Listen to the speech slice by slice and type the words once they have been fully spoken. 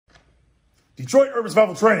Detroit Urban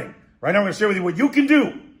Survival Training. Right now, I'm going to share with you what you can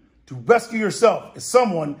do to rescue yourself if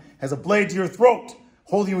someone has a blade to your throat,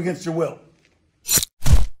 holding you against your will.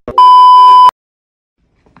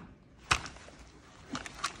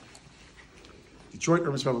 Detroit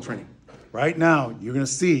Urban Survival Training. Right now, you're going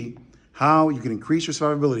to see how you can increase your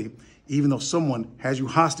survivability even though someone has you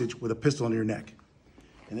hostage with a pistol under your neck.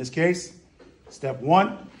 In this case, step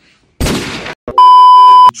one,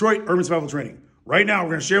 Detroit Urban Survival Training. Right now, we're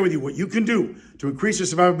going to share with you what you can do to increase your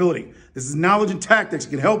survivability. This is knowledge and tactics that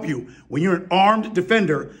can help you when you're an armed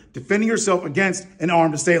defender defending yourself against an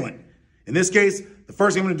armed assailant. In this case, the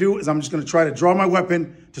first thing I'm going to do is I'm just going to try to draw my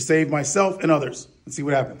weapon to save myself and others. Let's see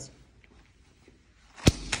what happens.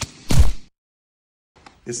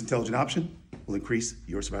 This intelligent option will increase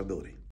your survivability.